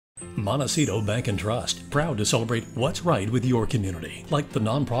Montecito Bank and Trust, proud to celebrate what's right with your community, like the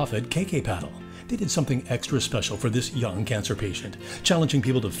nonprofit KK Paddle. They did something extra special for this young cancer patient, challenging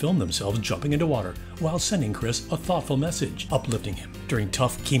people to film themselves jumping into water while sending Chris a thoughtful message, uplifting him during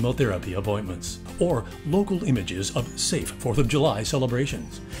tough chemotherapy appointments. Or local images of safe 4th of July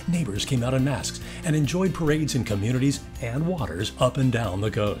celebrations. Neighbors came out in masks and enjoyed parades in communities and waters up and down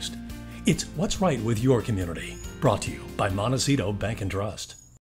the coast. It's What's Right with Your Community, brought to you by Montecito Bank and Trust.